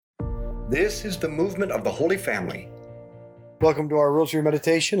This is the movement of the Holy Family. Welcome to our Rosary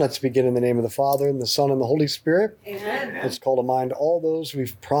Meditation. Let's begin in the name of the Father, and the Son, and the Holy Spirit. Amen. Let's call to mind all those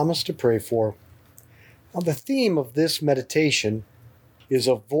we've promised to pray for. Now, the theme of this meditation is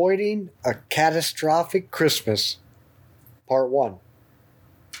Avoiding a Catastrophic Christmas, Part 1.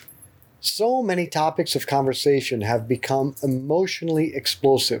 So many topics of conversation have become emotionally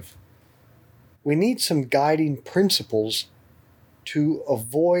explosive. We need some guiding principles to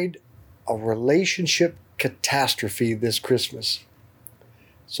avoid a relationship catastrophe this Christmas.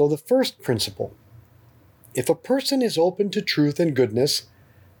 So the first principle: if a person is open to truth and goodness,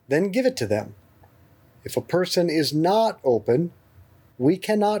 then give it to them. If a person is not open, we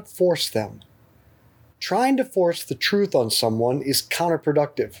cannot force them. Trying to force the truth on someone is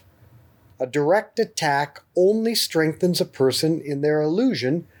counterproductive. A direct attack only strengthens a person in their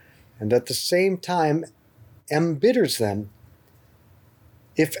illusion and at the same time embitters them.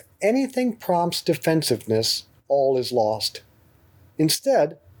 If anything prompts defensiveness, all is lost.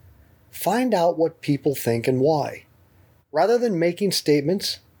 Instead, find out what people think and why. Rather than making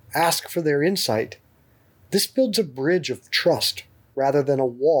statements, ask for their insight. This builds a bridge of trust rather than a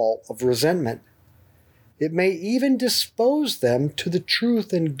wall of resentment. It may even dispose them to the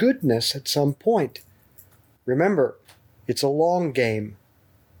truth and goodness at some point. Remember, it's a long game.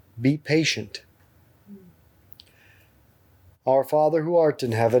 Be patient. Our Father, who art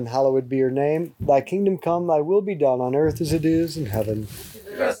in heaven, hallowed be your name. Thy kingdom come, thy will be done on earth as it is in heaven.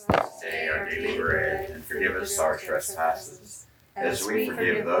 Give us this day our daily bread, and forgive us our trespasses, as we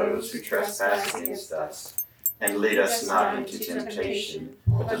forgive those who trespass against us. And lead us not into temptation,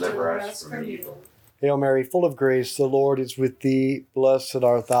 but deliver us from evil. Hail Mary, full of grace, the Lord is with thee. Blessed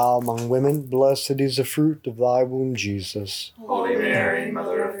art thou among women. Blessed is the fruit of thy womb, Jesus. Holy Mary,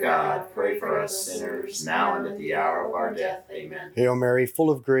 Mother of God, pray for us sinners, now and at the hour of our death. Amen. Hail Mary,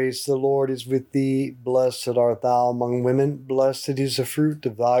 full of grace, the Lord is with thee. Blessed art thou among women. Blessed is the fruit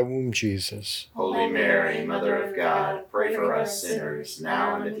of thy womb, Jesus. Holy Mary, Mother of God, pray for us sinners,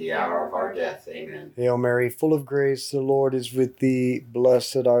 now and at the hour of our death. Amen. Hail Mary, full of grace, the Lord is with thee.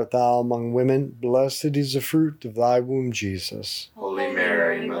 Blessed art thou among women. Blessed is the fruit of thy womb, Jesus. Holy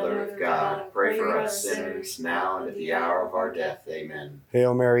Mary, Mother of God, pray for us sinners, now and at the hour of our death. Amen.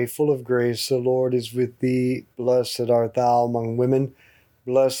 Hail Mary, full of grace, the Lord is with thee. Blessed art thou among women.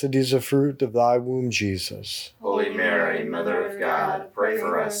 Blessed is the fruit of thy womb, Jesus. Holy Mary, Mother of God, pray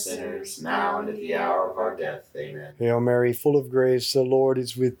for us sinners, now and at the hour of our death. Amen. Hail Mary, full of grace, the Lord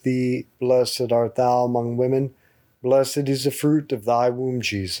is with thee. Blessed art thou among women. Blessed is the fruit of thy womb,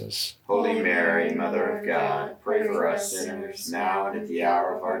 Jesus. Holy Mary, Mother of God, pray for us sinners, now and at the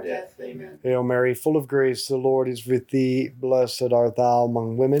hour of our death. Amen. Hail Mary, full of grace, the Lord is with thee. Blessed art thou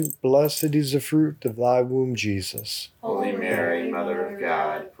among women. Blessed is the fruit of thy womb, Jesus. Holy Mary, Mother of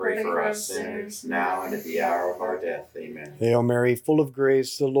God, pray for us sinners, now and at the hour of our death. Amen. Hail Mary, full of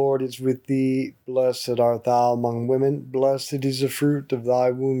grace, the Lord is with thee. Blessed art thou among women. Blessed is the fruit of thy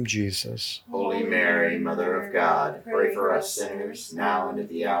womb, Jesus. Holy Mary, Mother of God, pray for us sinners, now and at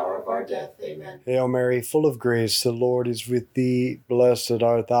the hour of our death. Amen. Hail Mary, full of grace, the Lord is with thee. Blessed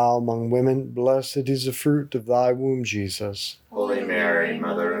art thou among women. Blessed is the fruit of thy womb, Jesus. Holy Mary,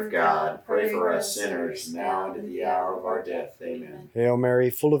 Mother of God, pray for us sinners, now and at the hour of our death. Amen. Hail Mary,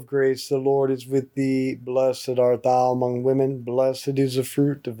 full of grace, the Lord is with thee. Blessed art thou among women. Blessed is the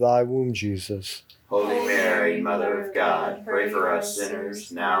fruit of thy womb, Jesus. Holy Mary, Mother of God, pray for us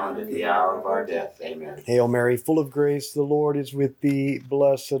sinners, now and at the hour of our death. Amen. Hail Mary, full of grace, the Lord is with thee.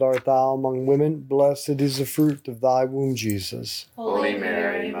 Blessed art thou among women. Blessed is the fruit of thy womb, Jesus. Holy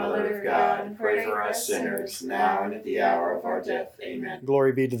Mary, Mother of God, pray for us sinners, now and at the hour of our death. Amen.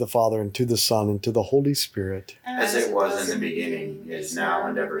 Glory be to the Father, and to the Son, and to the Holy Spirit. As it was in the beginning, is now,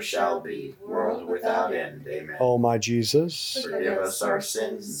 and ever shall be, world without end. Amen. O my Jesus, forgive us our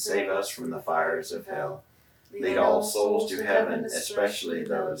sins and save us from the fires of hell. Lead all souls to heaven, especially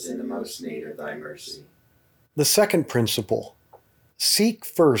those in the most need of thy mercy. the second principle: seek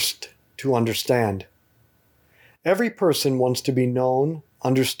first to understand. Every person wants to be known,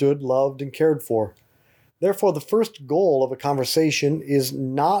 understood, loved, and cared for. Therefore, the first goal of a conversation is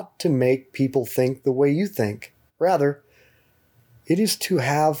not to make people think the way you think. Rather, it is to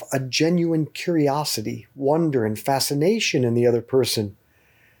have a genuine curiosity, wonder, and fascination in the other person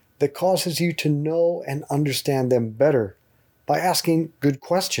that causes you to know and understand them better by asking good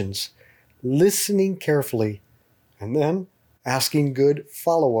questions, listening carefully, and then asking good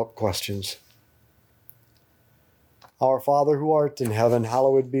follow-up questions. Our Father who art in heaven,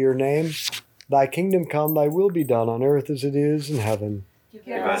 hallowed be your name. Thy kingdom come, thy will be done on earth as it is in heaven.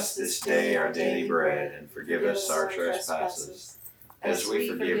 Give us this day our daily bread, and forgive us our trespasses, as we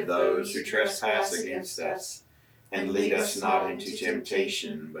forgive those who trespass against us. And lead us not into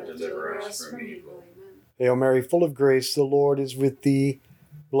temptation, but deliver us from evil. Hail Mary, full of grace, the Lord is with thee.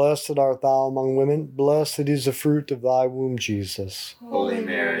 Blessed art thou among women, blessed is the fruit of thy womb, Jesus. Holy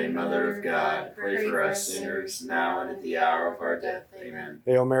Mary, Mother of God, pray for us sinners, now and at the hour of our death. Amen.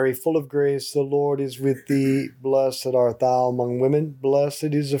 Hail Mary, full of grace, the Lord is with thee. Blessed art thou among women,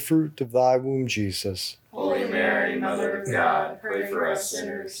 blessed is the fruit of thy womb, Jesus. Holy Mary, Mother of God, pray for us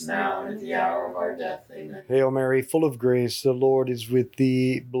sinners, now and at the hour of our death. Amen. Hail Mary, full of grace, the Lord is with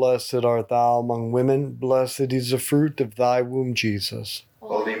thee. Blessed art thou among women, blessed is the fruit of thy womb, Jesus.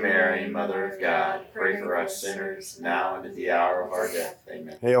 Holy Mary, Mother of God, pray for us sinners, now and at the hour of our death.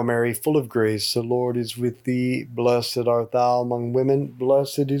 Amen. Hail Mary, full of grace, the Lord is with thee. Blessed art thou among women,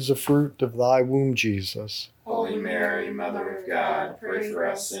 blessed is the fruit of thy womb, Jesus. Holy Mary, Mother of God, pray for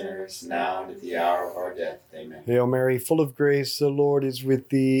us sinners, now and at the hour of our death. Amen. Hail Mary, full of grace, the Lord is with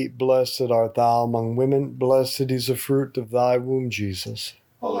thee. Blessed art thou among women, blessed is the fruit of thy womb, Jesus.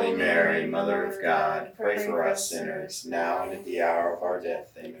 Holy Mary, Mother of God, pray for us sinners, now and at the hour of our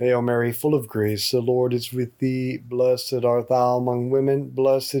death. Amen. Hail Mary, full of grace, the Lord is with thee. Blessed art thou among women,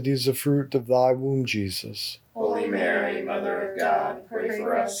 blessed is the fruit of thy womb, Jesus. Holy Mary, Mother of God, pray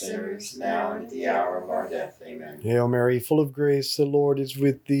for us sinners, now and at the hour of our death. Amen. Hail Mary, full of grace, the Lord is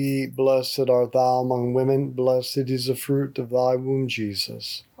with thee. Blessed art thou among women, blessed is the fruit of thy womb,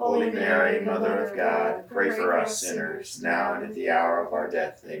 Jesus. Holy Mary, Mother of God, pray for us sinners, now and at the hour of our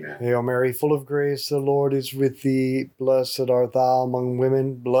death. Amen. Hail Mary, full of grace, the Lord is with thee. Blessed art thou among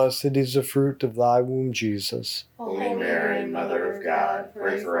women, blessed is the fruit of thy womb, Jesus. Holy Mary, Mother of God,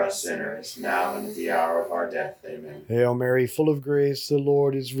 pray for us sinners, now and at the hour of our death. Amen. Hail Mary, full of grace, the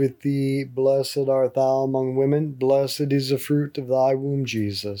Lord is with thee. Blessed art thou among women, blessed is the fruit of thy womb,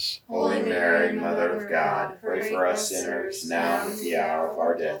 Jesus. Holy Mary, Mother of God, pray for us sinners, now and at the hour of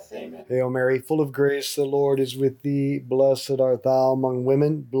our death. Amen. Hail Mary, full of grace, the Lord is with thee. Blessed art thou among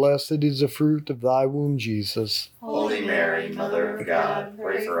women, blessed is the fruit of thy womb, Jesus. Holy Mary, Mother of God,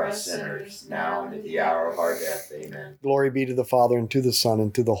 pray for us sinners, now and at the hour of our death. Amen. Glory be to the Father, and to the Son,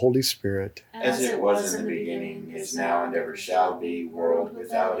 and to the Holy Spirit. As it was in the beginning, is now, and ever shall be, world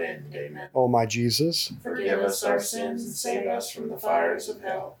without end. Amen. O my Jesus, Forgive us our sins and save us from the fires of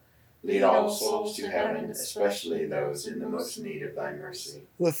hell. Lead all souls to heaven, especially those in the most need of thy mercy.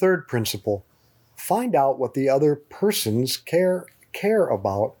 the third principle, find out what the other persons care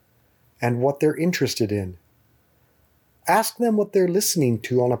about and what they're interested in. Ask them what they're listening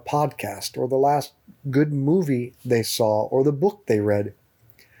to on a podcast, or the last good movie they saw, or the book they read.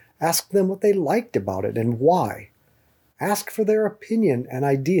 Ask them what they liked about it and why. Ask for their opinion and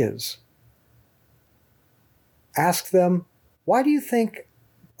ideas. Ask them, why do you think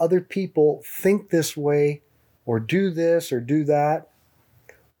other people think this way, or do this, or do that?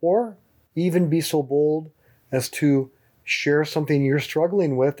 Or even be so bold as to share something you're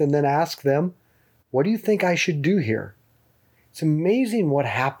struggling with and then ask them, what do you think I should do here? It's amazing what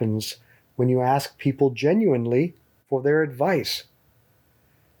happens when you ask people genuinely for their advice.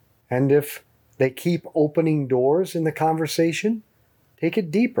 And if they keep opening doors in the conversation, take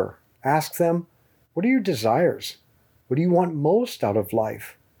it deeper. Ask them, what are your desires? What do you want most out of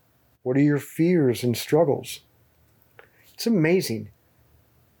life? What are your fears and struggles? It's amazing.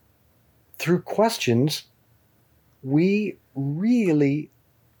 Through questions, we really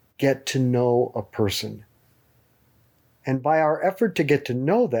get to know a person. And by our effort to get to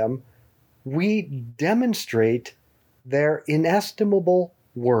know them, we demonstrate their inestimable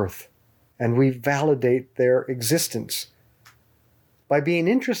worth, and we validate their existence. By being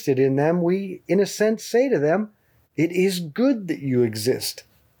interested in them, we, in a sense, say to them, it is good that you exist.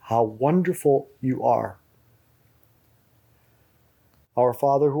 How wonderful you are. Our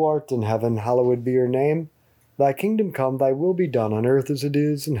Father who art in heaven, hallowed be your name. Thy kingdom come, thy will be done on earth as it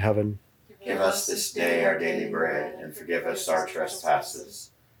is in heaven. Give us this day our daily bread, and forgive us our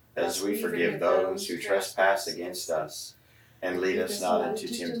trespasses, as we forgive those who trespass against us. And lead us not into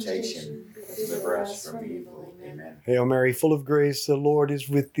temptation, but deliver us from evil. Amen. Hail Mary, full of grace, the Lord is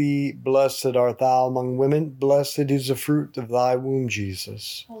with thee. Blessed art thou among women, blessed is the fruit of thy womb,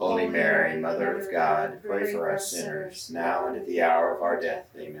 Jesus. Holy Mary, Mother of God, pray for us sinners, now and at the hour of our death.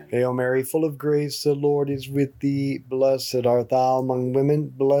 Amen. Hail Mary, full of grace, the Lord is with thee. Blessed art thou among women,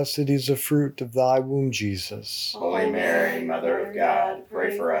 blessed is the fruit of thy womb, Jesus. Holy Mary, Mother of God, pray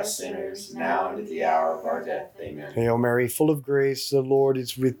pray for us sinners, now and at the hour of our death. Amen. Hail Mary, full of grace, the Lord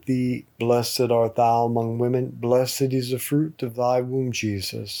is with thee. Blessed art thou among women. Blessed is the fruit of thy womb,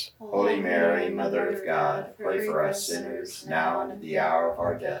 Jesus. Holy Mary, Mother of God, pray for us sinners, now and at the hour of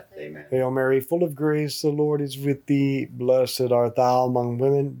our death. Amen. Hail Mary, full of grace, the Lord is with thee. Blessed art thou among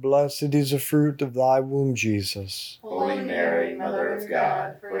women. Blessed is the fruit of thy womb, Jesus. Holy Mary, Mother of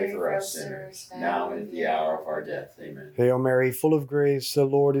God, pray for us sinners, now and at the hour of our death. Amen. Hail Mary, full of grace, the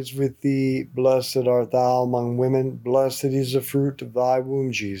Lord is with thee. Blessed art thou among women. Blessed is the fruit of thy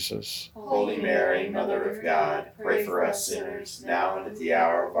womb, Jesus. Holy Mary, Mother of God, pray for us sinners, now and at the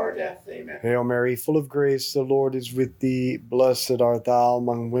hour of our death. Amen. Hail Mary, full of grace, the Lord is with thee. Blessed art thou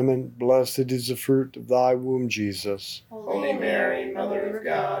among women. Blessed is the fruit of thy womb, Jesus. Holy Mary, Mother of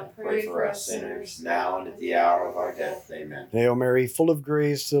God, pray for us sinners, now and at the hour of our death. Amen. Hail Mary, full of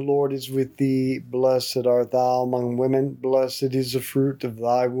grace, the Lord is with thee. Blessed art thou among women. Blessed is the fruit of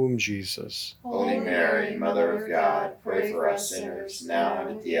thy womb, Jesus. Holy Mary, Mother of God, pray for us sinners, now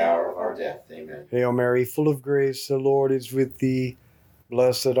and at the hour of our death. Amen. Hail Mary, full of grace, the Lord is with thee.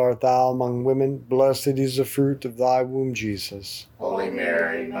 Blessed art thou among women. Blessed is the fruit of thy womb, Jesus. Holy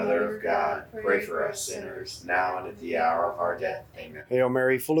Mary, Mother of God, pray for us sinners, now and at the hour of our death. Amen. Hail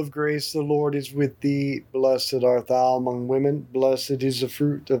Mary, full of grace, the Lord is with thee. Blessed art thou among women. Blessed is the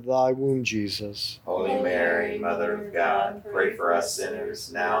fruit of thy womb, Jesus. Holy Mary, Mother of God, pray for us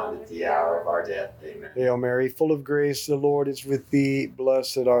sinners, now and at the hour of our death. Amen. Hail Mary, full of grace, the Lord is with thee.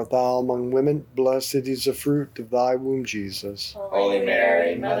 Blessed art thou among women. Blessed is the fruit of thy womb, Jesus. Holy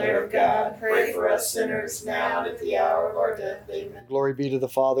Mary, Mother of God, pray for us sinners, now and at the hour of our death. Amen. Glory be to the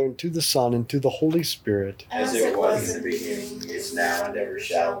Father, and to the Son, and to the Holy Spirit. As it was in the beginning, is now, and ever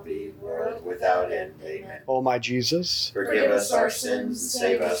shall be, world without end. Amen. O my Jesus, Forgive us our sins and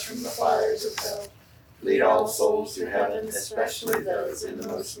save us from the fires of hell. Lead all souls to heaven, especially those in the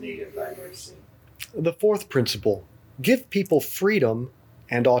most need of thy mercy. the fourth principle: give people freedom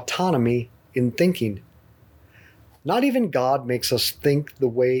and autonomy in thinking. Not even God makes us think the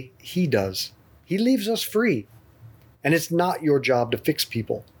way He does. He leaves us free. And it's not your job to fix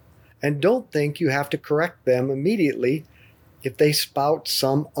people. And don't think you have to correct them immediately if they spout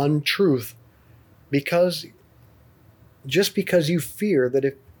some untruth, just because you fear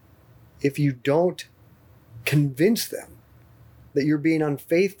that if you don't convince them that you're being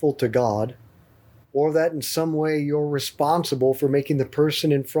unfaithful to God, or that in some way you're responsible for making the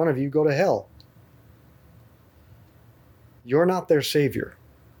person in front of you go to hell. You're not their savior.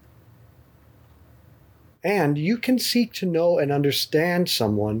 And you can seek to know and understand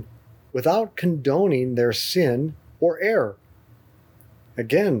someone without condoning their sin or error.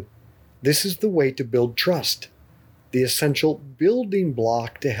 Again, this is the way to build trust, the essential building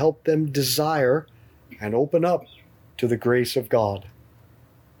block to help them desire and open up to the grace of God.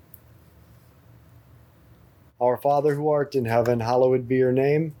 Our Father who art in heaven, hallowed be your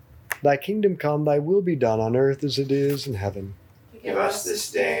name. Thy kingdom come, thy will be done on earth as it is in heaven. Give us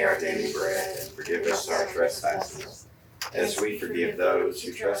this day our daily bread, and forgive us our trespasses, as we forgive those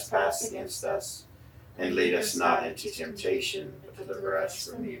who trespass against us. And lead us not into temptation, but deliver us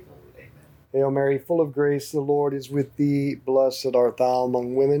from evil. Amen. Hail Mary, full of grace, the Lord is with thee. Blessed art thou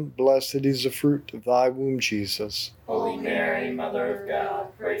among women. Blessed is the fruit of thy womb, Jesus. Holy Mary, Mother of God,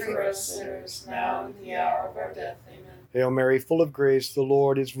 pray for us sinners, now and at the hour of our death. Amen. Hail Mary, full of grace, the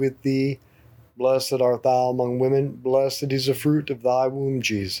Lord is with thee. Blessed art thou among women. Blessed is the fruit of thy womb,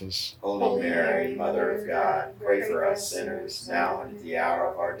 Jesus. Holy Mary, Mother of God, pray for us sinners, now and at the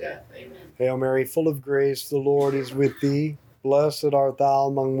hour of our death. Amen. Hail Mary, full of grace, the Lord is with thee. Blessed art thou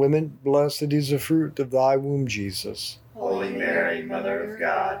among women. Blessed is the fruit of thy womb, Jesus. Holy Mary, Mother of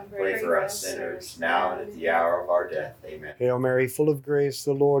God, pray for us sinners, now and at the hour of our death. Amen. Hail Mary, full of grace,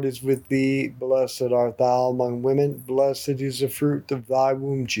 the Lord is with thee. Blessed art thou among women. Blessed is the fruit of thy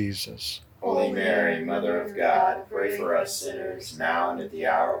womb, Jesus. Holy Mary, Mother of God, pray for us sinners, now and at the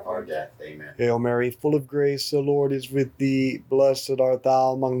hour of our death. Amen. Hail Mary, full of grace, the Lord is with thee. Blessed art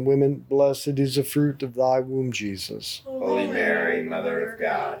thou among women. Blessed is the fruit of thy womb, Jesus. Holy Mary, Mother of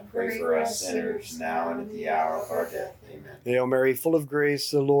God, pray for us sinners, now and at the hour of our death. Amen. Hail Mary, full of grace,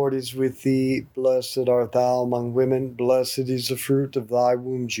 the Lord is with thee. Blessed art thou among women. Blessed is the fruit of thy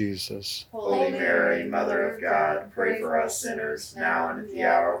womb, Jesus. Holy Mary, Mother of God, pray for us sinners, now and at the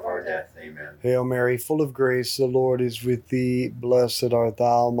hour of our death. Amen. Hail Mary, full of grace, the Lord is with thee. Blessed art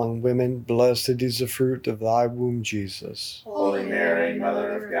thou among women. Blessed is the fruit of thy womb, Jesus. Holy Mary,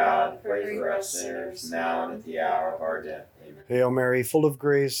 Mother of God, pray for us sinners, now and at the hour of our death. Amen. Amen. Hail Mary, full of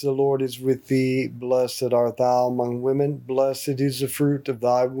grace, the Lord is with thee. Blessed art thou among women. Blessed is the fruit of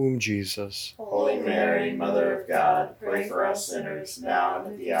thy womb, Jesus. Holy Mary, Mother of God, pray for us sinners, now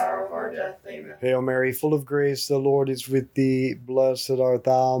and at the hour of our death. Amen. Hail Mary, full of grace, the Lord is with thee. Blessed art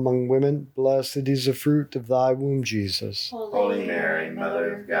thou among women. Blessed is the fruit of thy womb, Jesus. Holy Mary,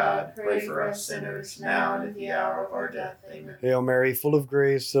 Mother of God, pray for us sinners, now and at the hour of our death. Amen. Hail Mary, full of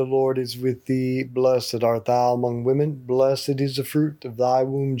grace, the Lord is with thee. Blessed art thou among women. Blessed is the fruit of thy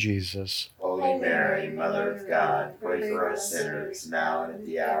womb, Jesus. Holy Mary, Mother of God, pray for us sinners, now and at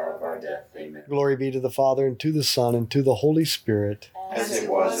the hour of our death. Amen. Glory be to the Father, and to the Son, and to the Holy Spirit. As it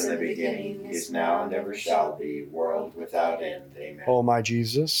was in the beginning, is now, and ever shall be, world without end. Amen. O my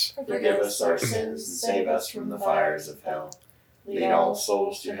Jesus, Forgive us our sins and save us from the fires of hell. Lead all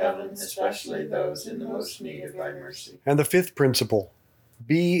souls to heaven, especially those in the most need of thy mercy. and the fifth principle,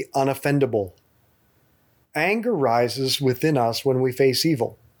 be unoffendable. Anger rises within us when we face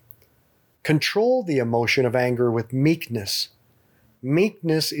evil. Control the emotion of anger with meekness.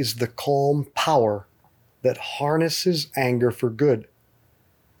 Meekness is the calm power that harnesses anger for good.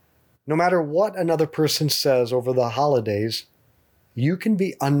 No matter what another person says over the holidays, you can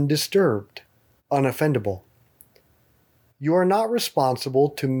be undisturbed, unoffendable. You are not responsible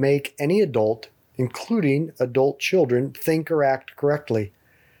to make any adult, including adult children, think or act correctly.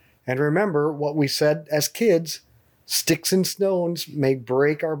 And remember what we said as kids, sticks and stones may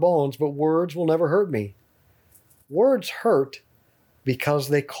break our bones, but words will never hurt me. Words hurt because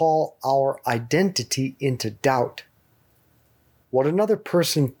they call our identity into doubt. What another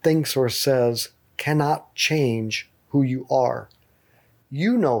person thinks or says cannot change who you are.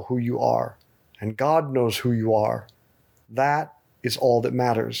 You know who you are, and God knows who you are. That is all that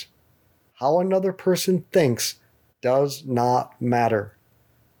matters. How another person thinks does not matter.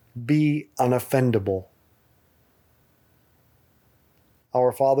 Be unoffendable.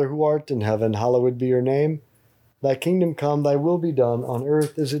 Our Father who art in heaven, hallowed be your name. Thy kingdom come, thy will be done, on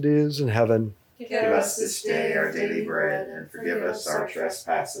earth as it is in heaven. Give us this day our daily bread, and forgive us our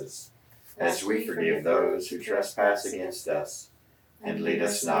trespasses, as we forgive those who trespass against us. And lead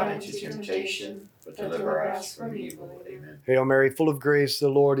us not into temptation, but deliver us from evil. Amen. Hail Mary, full of grace, the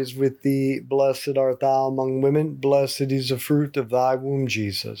Lord is with thee. Blessed art thou among women. Blessed is the fruit of thy womb,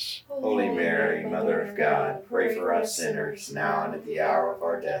 Jesus. Holy Mary, Mother of God, pray for us sinners, now and at the hour of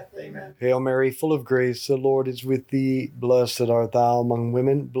our death. Amen. Hail Mary, full of grace, the Lord is with thee. Blessed art thou among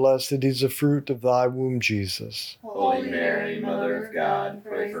women. Blessed is the fruit of thy womb, Jesus. Holy Mary, Mother of God,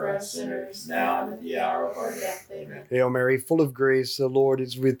 pray for us sinners, now and at the hour of our death. Amen. Hail Mary, full of grace, the Lord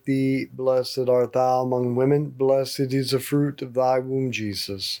is with thee. Blessed art thou among women. Blessed is the fruit of thy womb,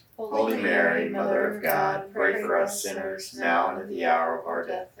 Jesus. Holy Mary, Mother of God, pray for us sinners, now and at the hour of our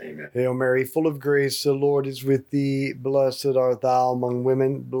death. Amen. Hail Mary, full of grace, the Lord is with thee. Blessed art thou among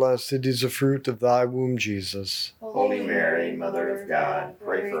women. Blessed is the fruit of thy womb, Jesus. Holy Mary, Mother of God,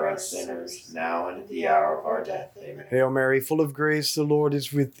 pray for us sinners, now and at the hour of our death. Amen. Hail Mary, full of grace, the Lord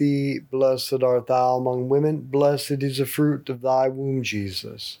is with thee. Blessed art thou among women. Blessed is the fruit of thy womb,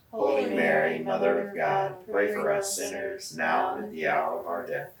 Jesus. Holy Mary, Mother of God, pray for us sinners, now and at the hour of our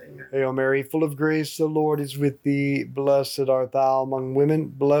death. Amen. Hail Mary, full of grace, the Lord is with thee. Blessed art thou among women.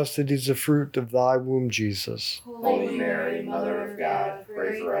 Blessed is the fruit of thy womb, Jesus. Holy Mary, Mother of God,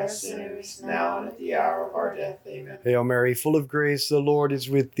 pray for us sinners, now and at the hour of our death. Amen. Hail Mary, full of grace, the Lord is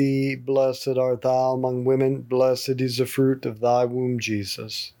with thee. Blessed art thou among women. Blessed is the fruit of thy womb,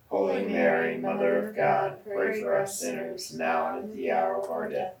 Jesus. Holy Mary, Mother of God, pray for us sinners, now and at the hour of our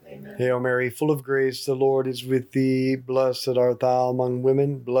death. Amen. Hail Mary, full of grace, the Lord is with thee. Blessed art thou among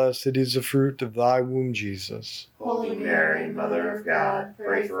women. Blessed is the fruit of thy womb, Jesus. Holy Mary, Mother of God,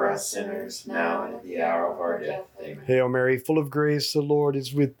 pray for us sinners, now and at the hour of our death. Amen. Hail Mary, full of grace, the Lord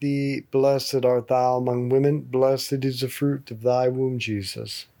is with thee. Blessed art thou among women. Blessed is the fruit of thy womb,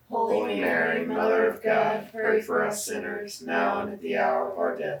 Jesus. Holy Mary, Mother of God, pray for us sinners, now and at the hour of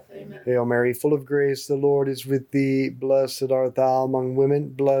our death. Amen. Hail Mary, full of grace, the Lord is with thee. Blessed art thou among women.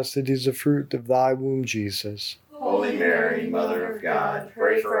 Blessed is the fruit of thy womb, Jesus. Holy Mary, Mother of God,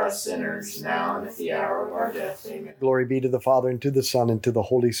 pray for us sinners, now and at the hour of our death. Amen. Glory be to the Father, and to the Son, and to the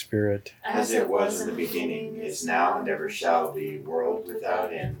Holy Spirit. As it was in the beginning, is now, and ever shall be, world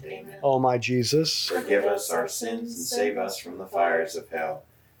without end. Amen. O my Jesus, Forgive us our sins and save us from the fires of hell.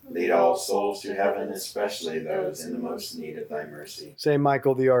 Lead all souls to heaven, especially those in the most need of thy mercy. Saint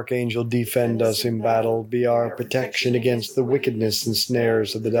Michael the Archangel, defend us in battle. Be our protection against the wickedness and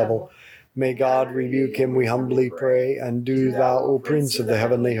snares of the devil. May God rebuke him, we humbly pray. And do thou, O Prince of the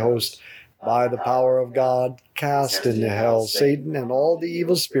heavenly host, by the power of God, cast into hell Satan and all the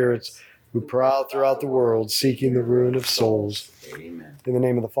evil spirits who prowl throughout the world seeking the ruin of souls. Amen. In the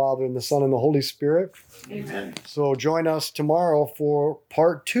name of the Father, and the Son, and the Holy Spirit. Amen. So join us tomorrow for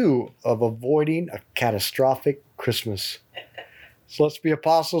part 2 of Avoiding a Catastrophic Christmas. So let's be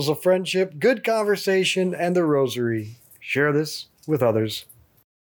apostles of friendship, good conversation, and the rosary. Share this with others.